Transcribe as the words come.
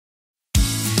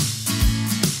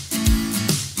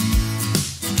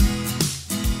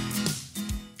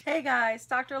Hey guys,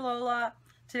 DrLola.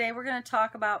 Today we're going to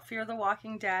talk about Fear the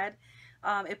Walking Dead.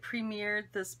 It premiered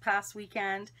this past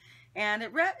weekend and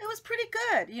it was pretty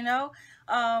good, you know.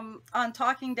 On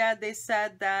Talking Dead they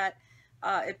said that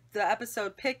the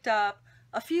episode picked up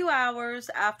a few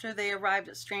hours after they arrived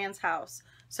at Strand's house.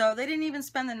 So they didn't even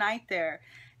spend the night there.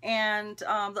 And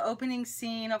the opening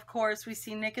scene, of course, we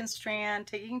see Nick and Strand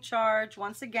taking charge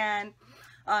once again,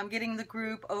 getting the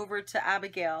group over to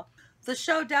Abigail. The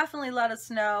show definitely let us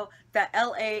know that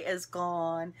LA is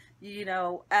gone. You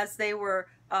know, as they were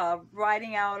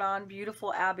riding out on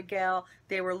beautiful Abigail,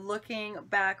 they were looking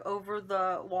back over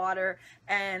the water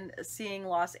and seeing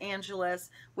Los Angeles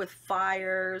with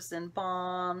fires and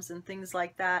bombs and things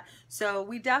like that. So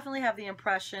we definitely have the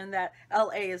impression that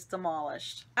LA is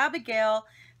demolished. Abigail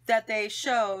that they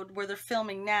showed where they're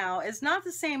filming now is not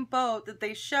the same boat that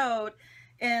they showed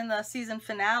in the season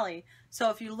finale. So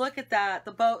if you look at that,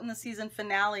 the boat in the season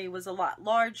finale was a lot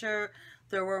larger.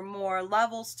 There were more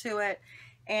levels to it.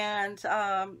 And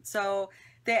so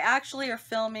they actually are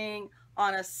filming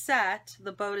on a set.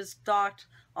 The boat is docked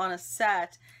on a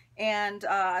set. And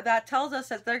that tells us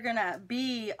that they're going to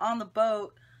be on the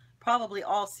boat probably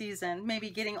all season, maybe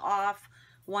getting off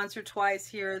once or twice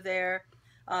here or there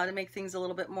to make things a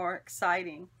little bit more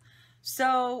exciting.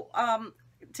 So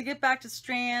to get back to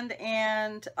Strand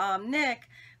and Nick,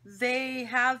 they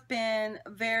have been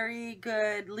very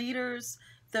good leaders.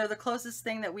 They're the closest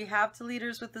thing that we have to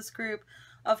leaders with this group.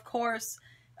 Of course,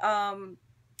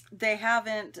 they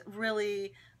haven't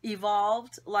really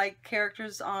evolved like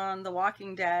characters on The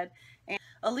Walking Dead. And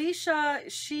Alicia,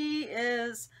 she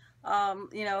is,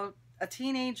 you know, a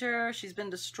teenager. She's been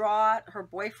distraught. Her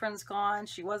boyfriend's gone.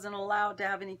 She wasn't allowed to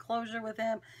have any closure with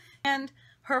him. And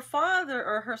her father,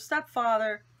 or her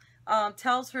stepfather,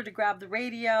 tells her to grab the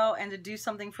radio and to do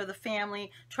something for the family,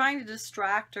 trying to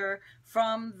distract her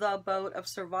from the boat of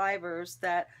survivors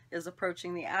that is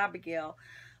approaching the Abigail.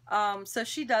 So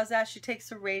she does that. She takes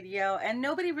the radio and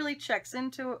nobody really checks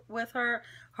into it with her.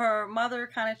 Her mother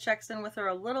kind of checks in with her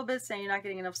a little bit, saying you're not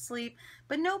getting enough sleep,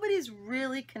 but nobody's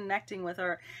really connecting with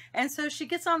her. And so she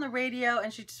gets on the radio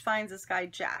and she just finds this guy,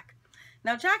 Jack.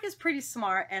 Now, Jack is pretty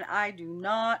smart, and I do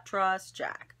not trust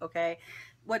Jack, okay?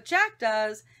 What Jack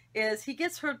does is he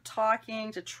gets her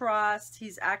talking to trust.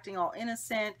 He's acting all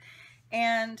innocent,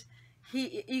 and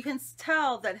you can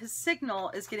tell that his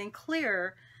signal is getting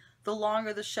clearer the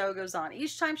longer the show goes on.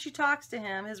 Each time she talks to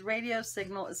him, his radio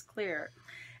signal is clear.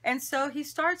 And so he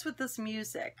starts with this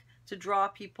music to draw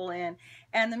people in,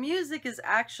 and the music is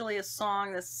actually a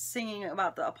song that's singing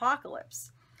about the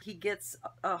apocalypse. He gets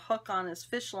a hook on his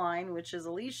fish line, which is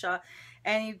Alicia,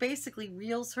 and he basically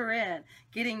reels her in,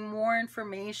 getting more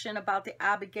information about the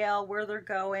Abigail, where they're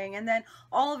going, and then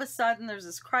all of a sudden there's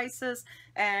this crisis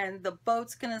and the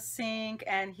boat's gonna sink,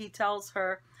 and he tells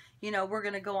her, you know, we're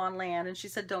gonna go on land. And she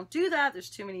said, don't do that, there's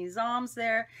too many zombs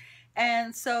there.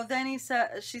 And so then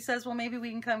she says, well, maybe we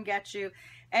can come get you.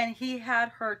 And he had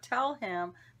her tell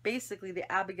him basically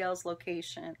the Abigail's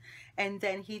location, and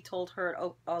then he told her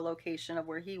a location of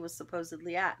where he was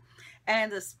supposedly at.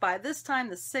 And by this time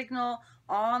the signal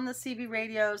on the CB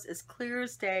radios is clear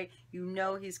as day. You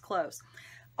know he's close.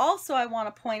 Also, I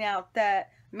want to point out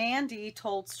that Mandy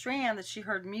told Strand that she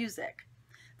heard music.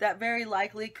 That very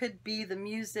likely could be the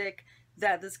music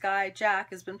that this guy Jack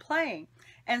has been playing.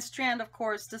 And Strand, of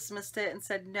course, dismissed it and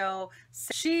said no.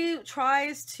 She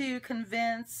tries to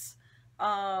convince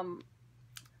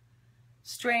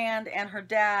Strand and her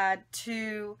dad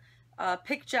to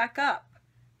pick Jack up.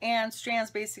 And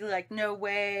Strand's basically like, no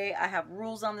way, I have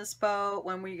rules on this boat.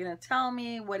 When were you going to tell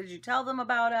me? What did you tell them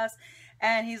about us?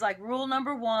 And he's like, rule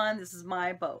number 1, this is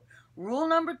my boat. Rule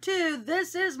number 2,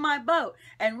 this is my boat.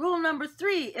 And rule number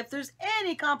 3, if there's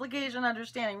any complication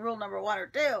understanding rule number 1 or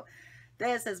 2,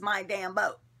 this is my damn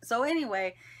boat. So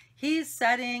anyway, he's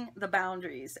setting the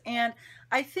boundaries. And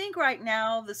I think right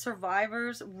now the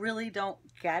survivors really don't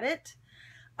get it.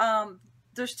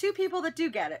 There's 2 people that do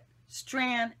get it,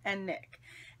 Strand and Nick.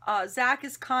 Zach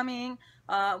is coming.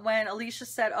 When Alicia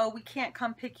said, oh, we can't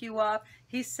come pick you up,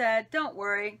 he said, don't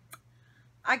worry,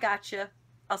 I got you.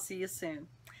 I'll see you soon.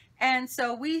 And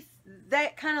so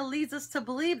that kind of leads us to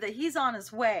believe that he's on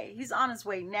his way. He's on his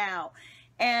way now.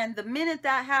 And the minute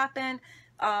that happened,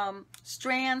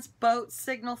 Strand's boat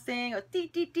signal thing, or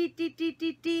deet, deet, deet, deet, deet,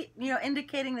 deet, deet, you know,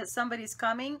 indicating that somebody's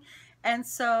coming. And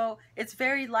so it's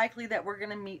very likely that we're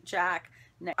going to meet Jack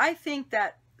next. I think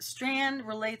that Strand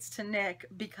relates to Nick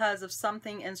because of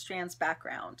something in Strand's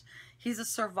background. He's a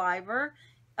survivor,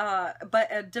 but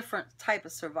a different type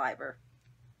of survivor.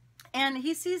 And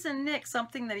he sees in Nick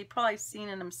something that he probably seen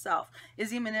in himself. Is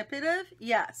he manipulative?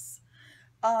 Yes.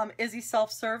 Is he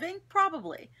self-serving?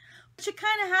 Probably. But you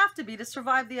kind of have to be to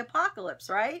survive the apocalypse,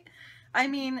 right? I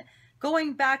mean,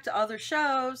 going back to other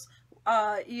shows,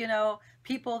 you know,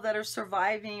 people that are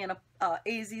surviving in a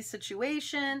AZ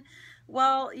situation,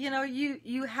 well, you know,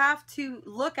 you have to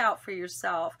look out for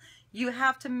yourself. You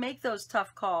have to make those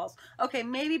tough calls. Okay,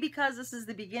 maybe because this is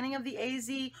the beginning of the AZ,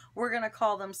 we're going to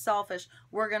call them selfish.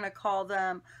 We're going to call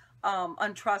them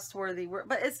untrustworthy.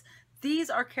 But these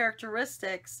are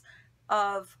characteristics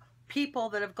of people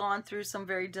that have gone through some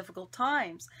very difficult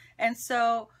times. And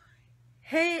so,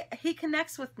 hey, he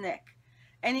connects with Nick,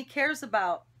 and he cares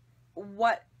about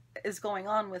what is going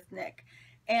on with Nick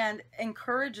and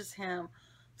encourages him.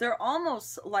 They're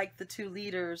almost like the two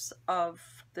leaders of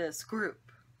this group.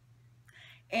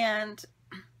 And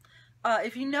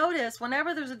if you notice,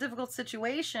 whenever there's a difficult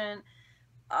situation,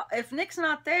 if Nick's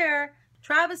not there,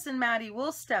 Travis and Maddie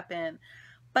will step in.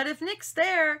 But if Nick's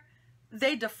there,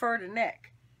 they defer to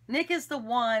Nick. Nick is the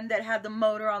one that had the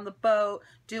motor on the boat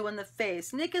doing the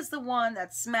face. Nick is the one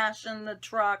that's smashing the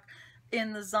truck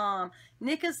in the Zom.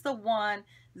 Nick is the one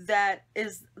that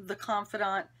is the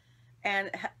confidant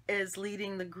and is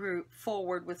leading the group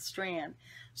forward with Strand.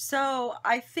 So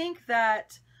I think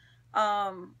that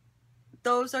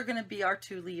those are going to be our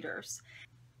two leaders.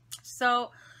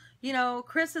 So, you know,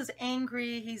 Chris is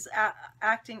angry. He's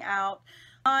acting out,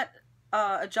 not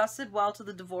adjusted well to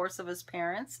the divorce of his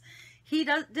parents. He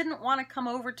didn't want to come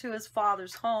over to his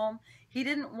father's home. He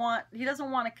doesn't want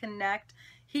to connect.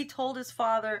 He told his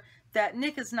father that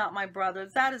Nick is not my brother.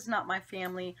 That is not my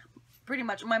family. Pretty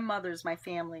much my mother's my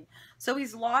family. So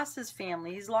he's lost his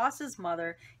family. He's lost his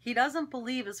mother. He doesn't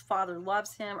believe his father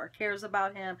loves him or cares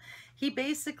about him. He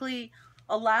basically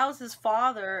allows his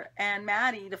father and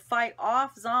Maddie to fight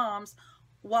off Zoms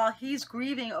while he's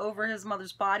grieving over his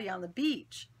mother's body on the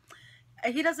beach.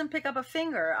 He doesn't pick up a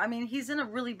finger. I mean, he's in a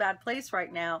really bad place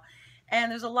right now.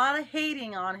 And there's a lot of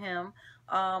hating on him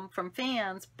from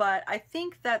fans, but I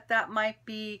think that that might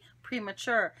be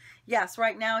premature. Yes,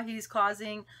 right now he's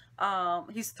causing,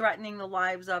 he's threatening the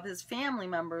lives of his family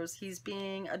members. He's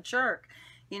being a jerk.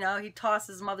 You know, he tossed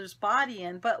his mother's body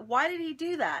in. But why did he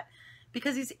do that?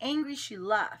 Because he's angry she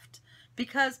left.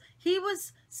 Because he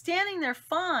was standing there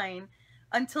fine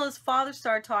until his father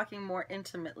started talking more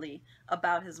intimately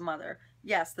about his mother.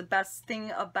 Yes, the best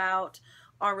thing about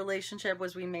our relationship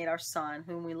was we made our son,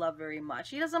 whom we love very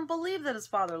much. He doesn't believe that his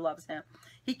father loves him.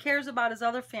 He cares about his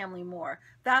other family more.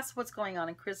 That's what's going on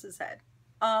in Chris's head.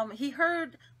 He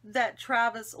heard that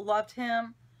Travis loved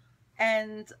him,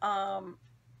 and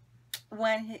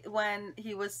when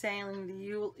he was saying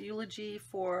the eulogy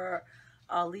for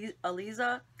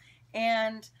Aliza,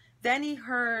 and then he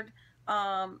heard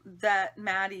that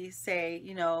Maddie say,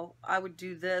 you know, I would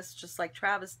do this just like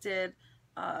Travis did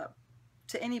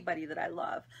to anybody that I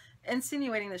love,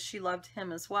 insinuating that she loved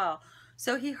him as well.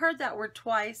 So he heard that word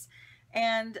twice,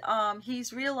 and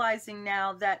he's realizing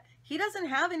now that he doesn't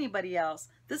have anybody else.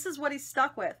 This is what he's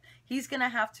stuck with. He's going to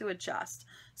have to adjust.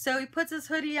 So he puts his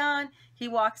hoodie on, he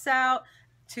walks out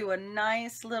to a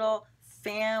nice little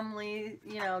family,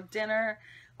 you know, dinner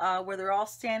where they're all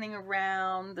standing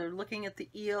around. They're looking at the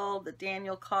eel that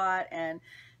Daniel caught and,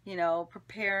 you know,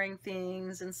 preparing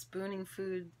things and spooning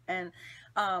food. And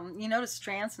you notice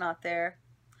Strand's not there.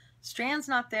 Strand's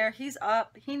not there. He's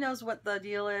up. He knows what the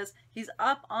deal is. He's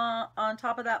up on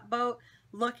top of that boat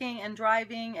looking and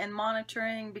driving and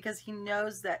monitoring because he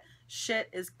knows that shit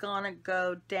is gonna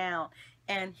go down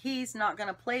and he's not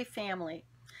gonna play family.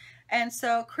 And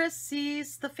so Chris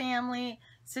sees the family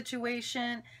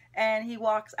situation and he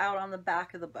walks out on the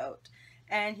back of the boat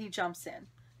and he jumps in.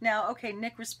 Now, okay,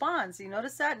 Nick responds. You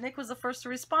notice that? Nick was the first to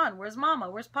respond. Where's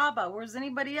Mama? Where's Papa? Where's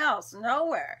anybody else?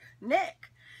 Nowhere. Nick.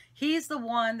 He's the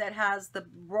one that has the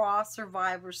raw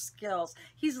survivor skills.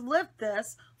 He's lived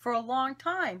this for a long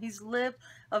time. He's lived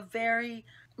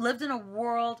in a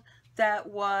world that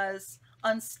was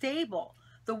unstable.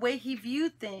 The way he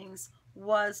viewed things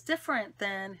was different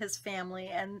than his family,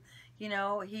 and you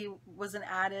know, he was an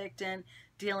addict and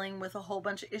dealing with a whole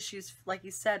bunch of issues, like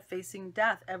he said, facing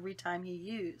death every time he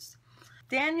used.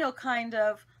 Daniel kind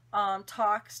of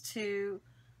talks to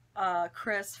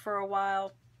Chris for a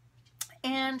while,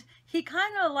 and he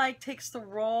kind of like takes the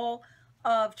role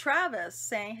of Travis,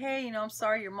 saying, hey, you know, I'm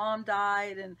sorry your mom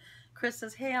died, and Chris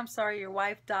says, hey, I'm sorry your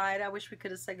wife died, I wish we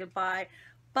could have said goodbye.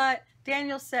 But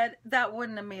Daniel said that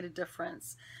wouldn't have made a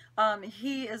difference.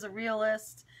 He is a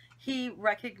realist. He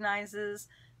recognizes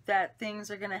that things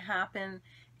are going to happen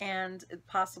and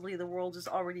possibly the world is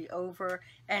already over,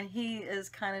 and he is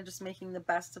kind of just making the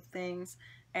best of things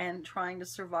and trying to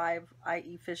survive,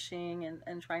 i.e. fishing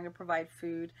and trying to provide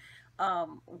food,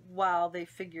 while they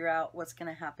figure out what's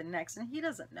going to happen next. And he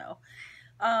doesn't know.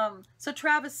 So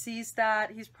Travis sees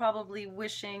that. He's probably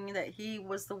wishing that he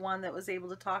was the one that was able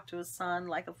to talk to his son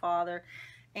like a father,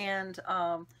 and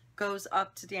goes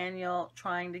up to Daniel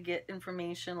trying to get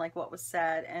information like what was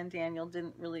said, and Daniel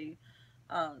didn't really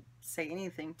say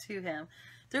anything to him.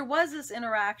 There was this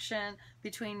interaction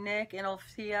between Nick and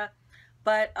Althea,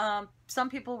 but some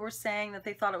people were saying that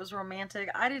they thought it was romantic.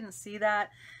 I didn't see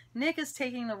that. Nick is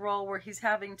taking the role where he's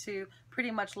having to pretty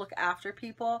much look after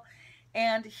people,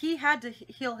 and he had to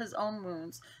heal his own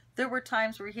wounds. There were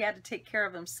times where he had to take care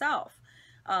of himself,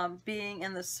 being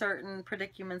in the certain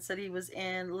predicaments that he was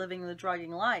in, living the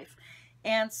drugging life.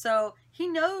 And so he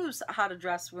knows how to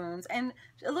dress wounds, and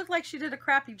it looked like she did a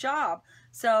crappy job.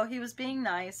 So he was being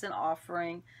nice and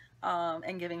offering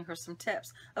and giving her some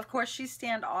tips. Of course, she's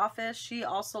standoffish. She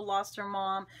also lost her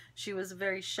mom. She was a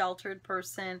very sheltered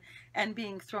person and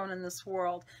being thrown in this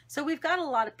world. So we've got a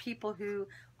lot of people who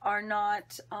are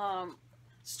not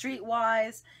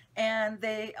streetwise, and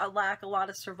they lack a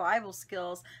lot of survival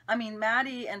skills. I mean,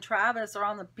 Maddie and Travis are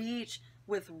on the beach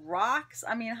with rocks.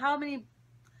 I mean, how many,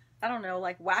 I don't know,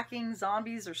 like whacking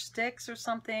zombies or sticks or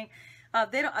something.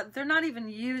 They're not even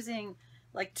using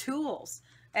like tools.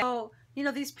 And so, you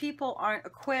know, these people aren't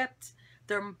equipped.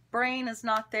 Their brain is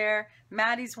not there.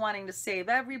 Maddie's wanting to save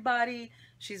everybody.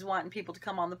 She's wanting people to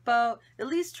come on the boat. At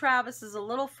least Travis is a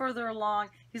little further along.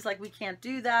 He's like, we can't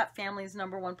do that. Family's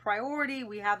 #1 priority.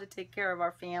 We have to take care of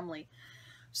our family.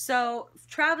 So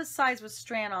Travis sides with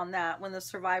Strand on that when the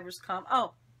survivors come.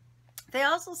 Oh, they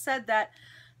also said that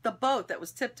the boat that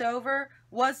was tipped over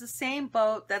was the same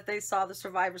boat that they saw the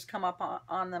survivors come up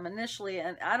on them initially,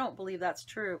 and I don't believe that's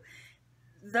true.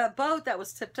 The boat that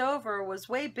was tipped over was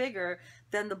way bigger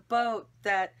than the boat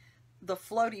that, the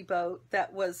floaty boat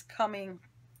that was coming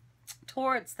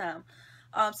towards them.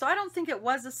 So I don't think it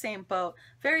was the same boat.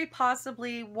 Very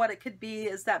possibly what it could be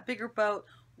is that bigger boat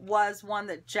was one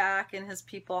that Jack and his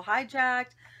people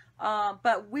hijacked.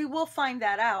 But we will find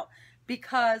that out,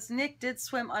 because Nick did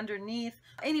swim underneath.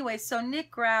 Anyway, so Nick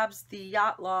grabs the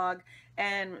yacht log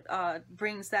and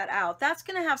brings that out. That's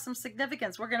going to have some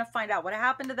significance. We're going to find out what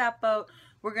happened to that boat.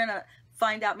 We're going to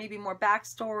find out maybe more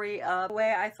backstory. The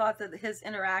way I thought that his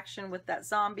interaction with that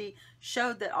zombie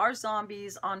showed that our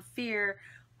zombies on Fear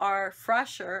are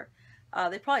fresher.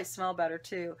 They probably smell better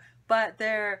too, but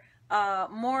they're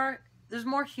there's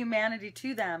more humanity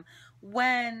to them.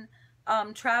 When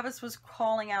Travis was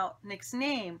calling out Nick's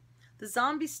name, the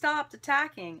zombie stopped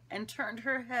attacking and turned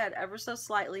her head ever so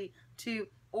slightly to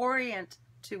orient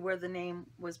to where the name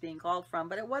was being called from.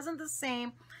 But it wasn't the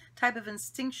same type of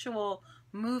instinctual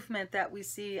movement that we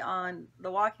see on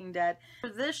The Walking Dead.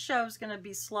 This show is going to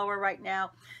be slower right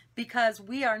now because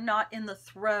we are not in the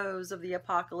throes of the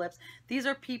apocalypse. These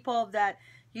are people that,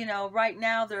 you know, right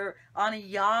now they're on a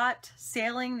yacht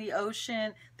sailing the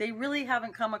ocean. They really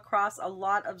haven't come across a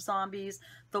lot of zombies.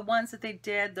 The ones that they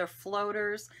did, they're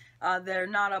floaters. They're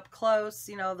not up close,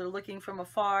 you know, they're looking from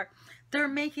afar. They're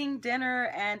making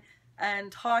dinner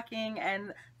and talking,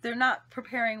 and they're not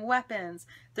preparing weapons.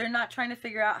 They're not trying to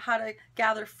figure out how to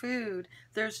gather food.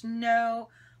 There's no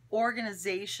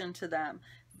organization to them.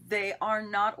 They are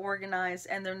not organized,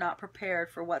 and they're not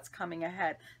prepared for what's coming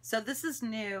ahead. So this is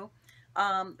new.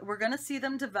 We're going to see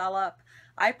them develop.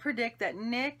 I predict that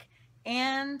Nick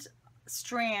and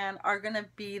Strand are going to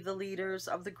be the leaders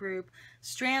of the group.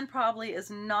 Strand probably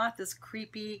is not this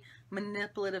creepy,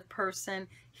 manipulative person.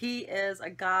 He is a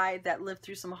guy that lived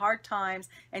through some hard times,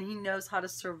 and he knows how to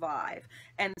survive.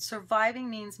 And surviving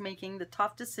means making the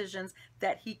tough decisions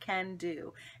that he can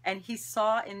do. And he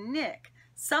saw in Nick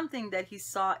something that he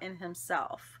saw in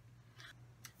himself.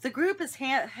 The group is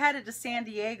headed to San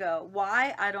Diego.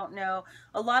 Why? I don't know.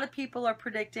 A lot of people are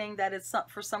predicting that it's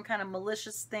for some kind of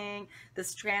malicious thing. The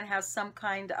Strand has some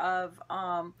kind of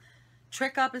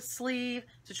trick up his sleeve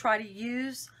to try to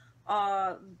use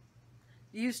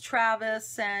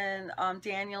Travis and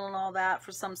Daniel and all that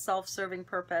for some self-serving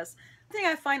purpose. The thing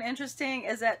I find interesting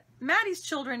is that Maddie's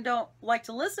children don't like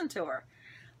to listen to her.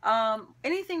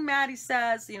 Anything Maddie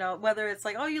says, you know, whether it's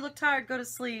like, oh, you look tired, go to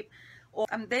sleep, or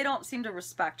they don't seem to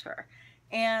respect her.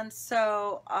 And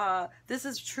so this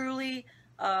is truly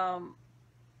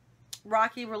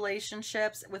rocky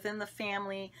relationships within the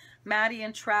family. Maddie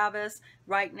and Travis,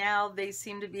 right now, they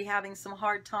seem to be having some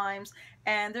hard times,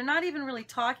 and they're not even really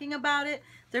talking about it.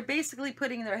 They're basically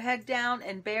putting their head down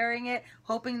and bearing it,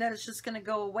 hoping that it's just going to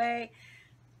go away.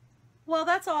 Well,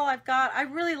 that's all I've got. I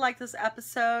really like this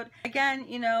episode. Again,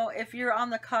 you know, if you're on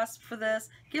the cusp for this,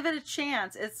 give it a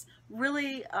chance. It's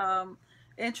really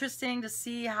interesting to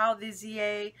see how the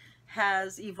ZA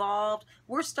has evolved.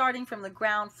 We're starting from the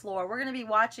ground floor. We're going to be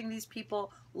watching these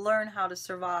people learn how to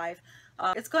survive.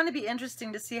 It's going to be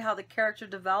interesting to see how the character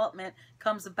development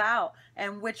comes about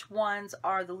and which ones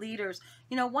are the leaders.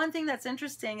 You know, one thing that's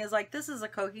interesting is, like, this is a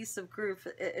cohesive group,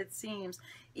 it seems.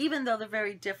 Even though they're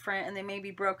very different and they may be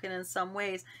broken in some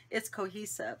ways, it's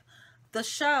cohesive. The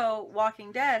show,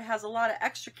 Walking Dead, has a lot of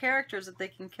extra characters that they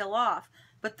can kill off.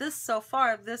 But this, so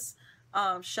far, this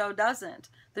show doesn't.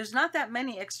 There's not that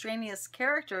many extraneous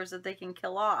characters that they can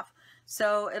kill off.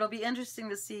 So it'll be interesting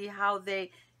to see how they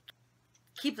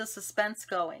keep the suspense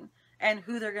going and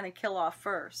who they're going to kill off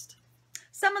first.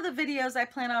 Some of the videos I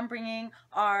plan on bringing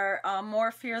are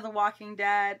more Fear the Walking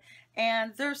Dead,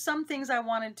 and there's some things I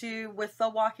want to do with The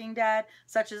Walking Dead,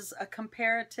 such as a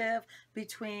comparative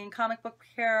between comic book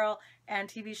Carol and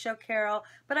TV show Carol,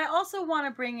 but I also want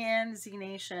to bring in Z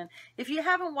Nation. If you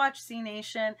haven't watched Z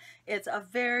Nation, it's a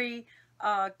very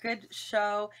good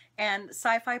show, and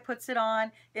Sci-Fi puts it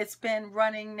on. It's been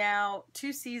running now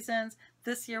 2 seasons.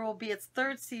 This year will be its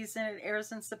 3rd season. It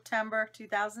airs in September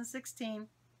 2016.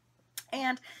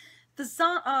 And the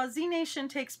Z Nation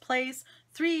takes place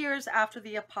 3 years after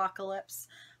the apocalypse.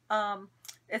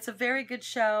 It's a very good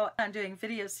show. I'm doing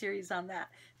video series on that.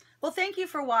 Well, thank you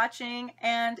for watching,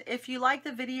 and if you like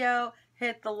the video,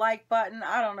 hit the like button.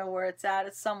 I don't know where it's at.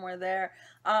 It's somewhere there.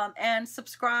 And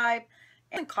subscribe.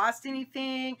 It doesn't cost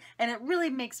anything, and it really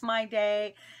makes my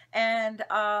day. And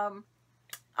I'll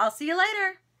see you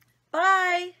later.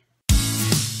 Bye.